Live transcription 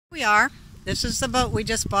We are. This is the boat we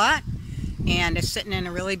just bought, and it's sitting in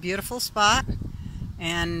a really beautiful spot.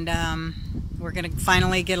 And we're going to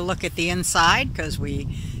finally get a look at the inside because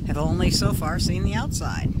we have only so far seen the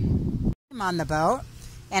outside. I'm on the boat,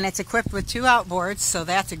 and it's equipped with 2 outboards, so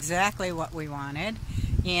that's exactly what we wanted.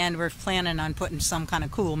 And we're planning on putting some kind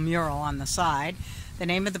of cool mural on the side. The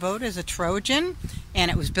name of the boat is a Trojan,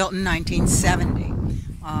 and it was built in 1970.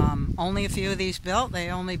 Only a few of these built. They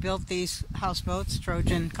only built these houseboats,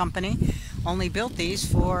 Trojan Company, only built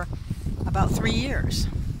these for about 3 years.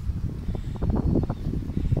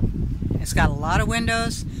 It's got a lot of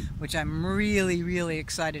windows, which I'm really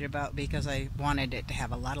excited about because I wanted it to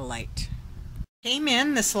have a lot of light. Came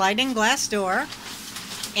in the sliding glass door,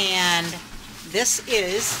 and this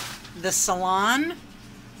is the salon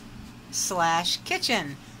 /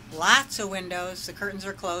 kitchen. Lots of windows. The curtains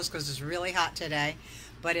are closed because it's really hot today,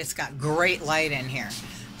 but it's got great light in here.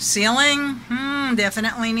 Ceiling,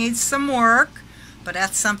 definitely needs some work, but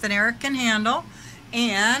that's something Eric can handle.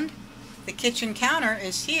 And the kitchen counter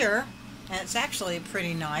is here, and it's actually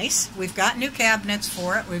pretty nice. We've got new cabinets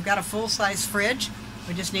for it. We've got a full-size fridge.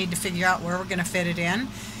 We just need to figure out where we're going to fit it in.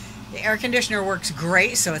 The air conditioner works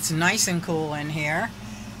great, so it's nice and cool in here.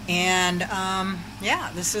 And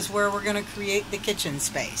yeah, this is where we're going to create the kitchen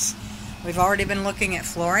space. We've already been looking at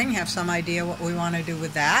flooring, have some idea what we want to do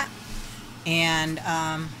with that. And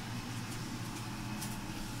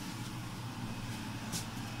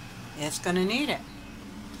it's going to need it.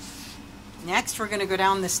 Next, we're going to go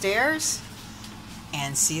down the stairs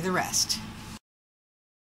and see the rest.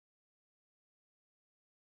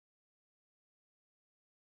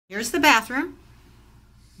 Here's the bathroom.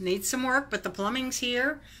 Needs some work, but the plumbing's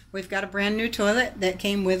here. We've got a brand new toilet that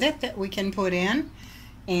came with it that we can put in.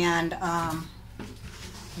 And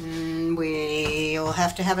we'll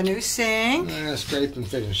have to have a new sink. Scrape and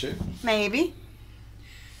finish it. Maybe.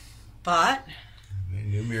 But a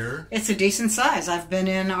new mirror. It's a decent size. I've been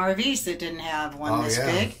in RVs that didn't have one this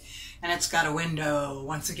big. And it's got a window.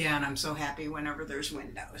 Once again, I'm so happy whenever there's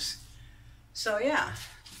windows. So yeah.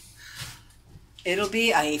 It'll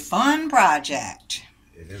be a fun project.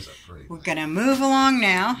 It is a pretty We're going to move along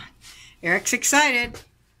now. Eric's excited.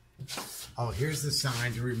 Oh, here's the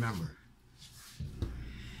sign to remember.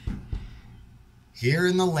 Here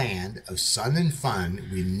in the land of sun and fun,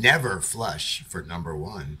 we never flush for number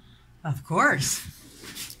 1. Of course.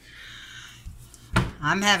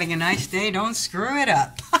 I'm having a nice day. Don't screw it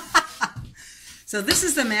up. So this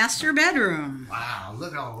is the master bedroom. Wow,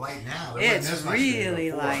 look at all the light now. It's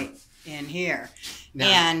really light in here. Now,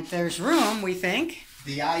 and there's room, we think.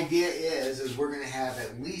 The idea is we're going to have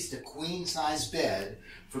at least a queen-size bed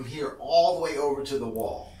from here all the way over to the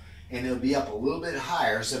wall. And it'll be up a little bit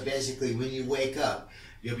higher, so basically when you wake up,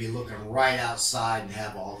 you'll be looking right outside and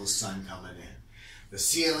have all the sun coming in. The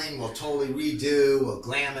ceiling we'll totally redo, we'll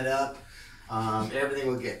glam it up. Everything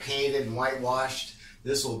will get painted and whitewashed.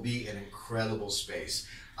 This will be an incredible space.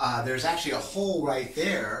 There's actually a hole right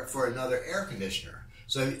there for another air conditioner.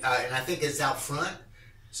 So, and I think it's out front.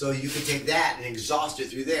 So you can take that and exhaust it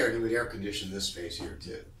through there, and it would air condition this space here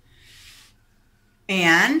too.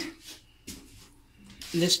 And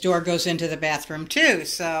this door goes into the bathroom too.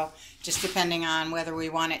 So just depending on whether we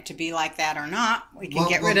want it to be like that or not, we can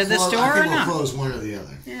get rid of this door or not. I think we'll close one or the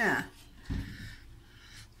other. Yeah.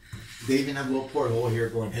 They even have a little porthole here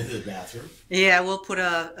going into the bathroom. Yeah, we'll put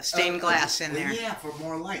a stained glass in there. Yeah, for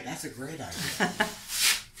more light. That's a great idea.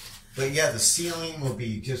 But yeah, the ceiling will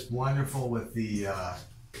be just wonderful with the...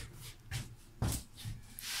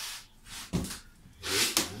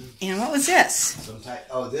 And what was this?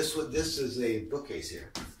 This is a bookcase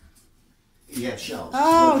here. You have shelves.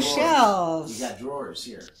 Oh, shelves. You got drawers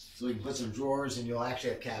here. So we can put some drawers and you'll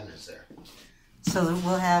actually have cabinets there. So that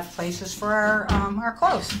we'll have places for our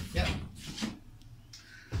clothes. Yep.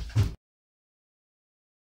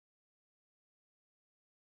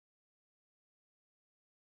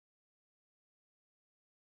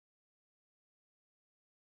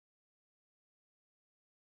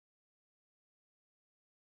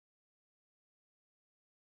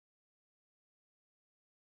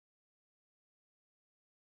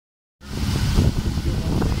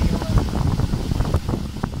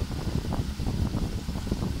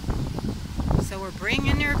 So we're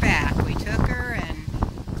bringing her back. We took her and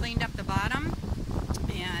cleaned up the bottom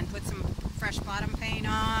and put some fresh bottom paint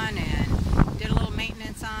on and did a little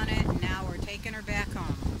maintenance on it, and now we're taking her back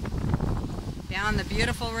home. Down the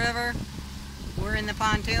beautiful river, we're in the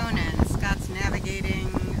pontoon and Scott's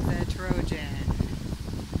navigating the Trojan.